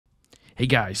Hey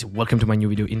guys, welcome to my new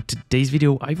video. In today's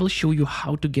video, I will show you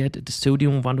how to get the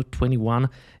Sodium 1.21.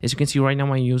 As you can see right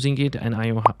now, I'm using it and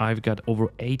I've got over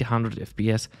 800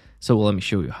 FPS. So let me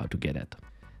show you how to get it.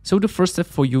 So the first step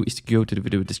for you is to go to the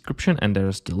video description and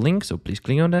there's the link. So please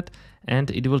click on that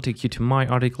and it will take you to my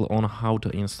article on how to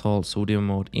install Sodium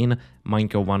mode in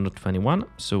Minecraft 1.21.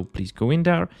 So please go in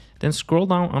there, then scroll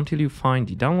down until you find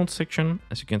the download section.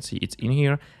 As you can see, it's in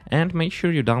here, and make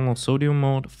sure you download Sodium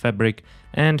mode, Fabric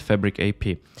and Fabric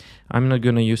AP. I'm not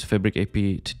gonna use Fabric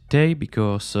AP today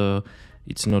because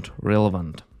it's not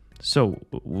relevant. So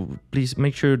please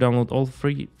make sure you download all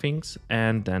three things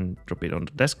and then drop it on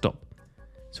the desktop.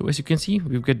 So as you can see,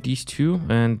 we've got these two,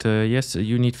 and yes,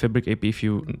 you need Fabric AP if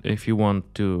you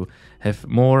want to have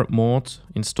more mods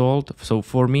installed. So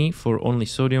for me, for only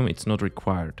Sodium, it's not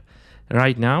required.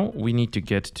 Right now, we need to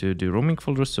get to the roaming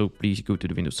folder, so please go to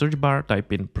the Windows search bar,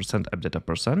 type in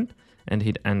 %appdata% and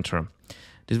hit enter.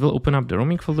 This will open up the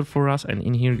roaming folder for us, and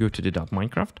in here go to the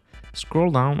 .minecraft, scroll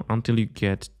down until you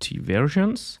get to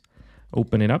versions,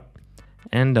 open it up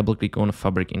and double click on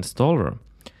Fabric installer.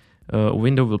 A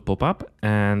window will pop up,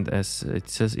 and as it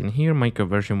says in here, Minecraft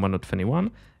version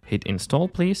 1.21, hit install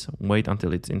please, wait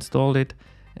until it's installed it,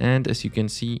 and as you can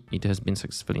see, it has been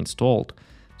successfully installed.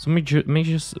 So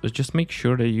just make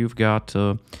sure that you've got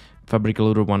Fabric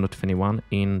Loader 1.21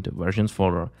 in the versions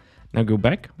folder. Now go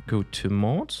back, go to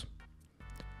mods,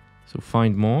 so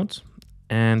find mods,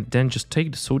 and then just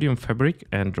take the Sodium Fabric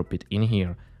and drop it in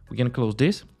here. We can close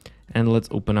this, and let's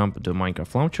open up the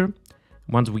Minecraft launcher.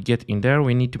 Once we get in there,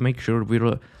 we need to make sure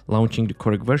we're launching the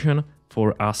correct version.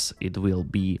 For us, it will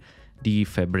be the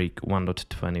Fabric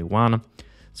 1.21.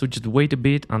 So just wait a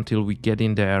bit until we get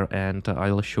in there, and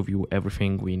I'll show you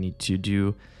everything we need to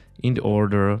do in the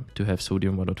order to have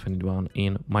Sodium 1.21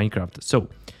 in Minecraft. So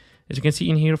as you can see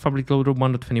in here, Fabric Loader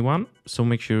 1.21. So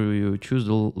make sure you choose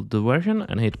the version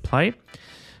and hit play.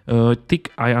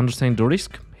 Tick I understand the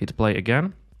risk, hit play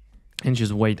again, and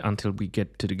just wait until we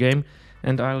get to the game.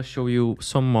 And I'll show you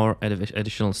some more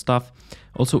additional stuff.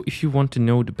 Also, if you want to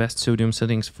know the best Sodium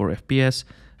settings for FPS,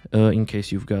 in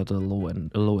case you've got a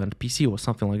low-end PC or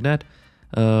something like that,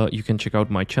 you can check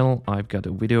out my channel. I've got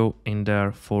a video in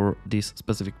there for this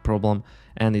specific problem,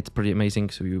 and it's pretty amazing,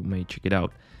 so you may check it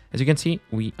out. As you can see,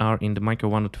 we are in the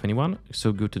Minecraft 1.21,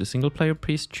 so go to the single player,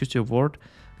 please choose your word.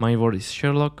 My word is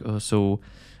Sherlock, so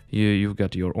you've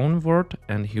got your own word,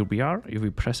 and here we are. If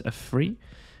we press F3,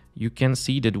 you can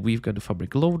see that we've got the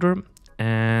Fabric Loader,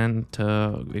 and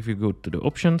if you go to the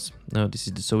options, this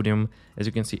is the Sodium. As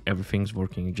you can see, everything's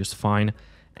working just fine.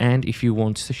 And if you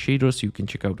want shaders, you can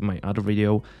check out my other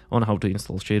video on how to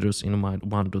install shaders in my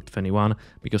 1.21,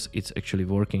 because it's actually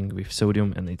working with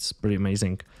Sodium and it's pretty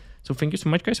amazing. So thank you so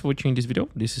much guys for watching this video.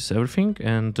 This is everything,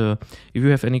 and if you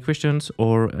have any questions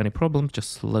or any problems,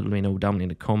 just let me know down in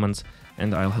the comments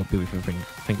and I'll help you with everything.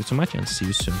 Thank you so much and see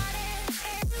you soon.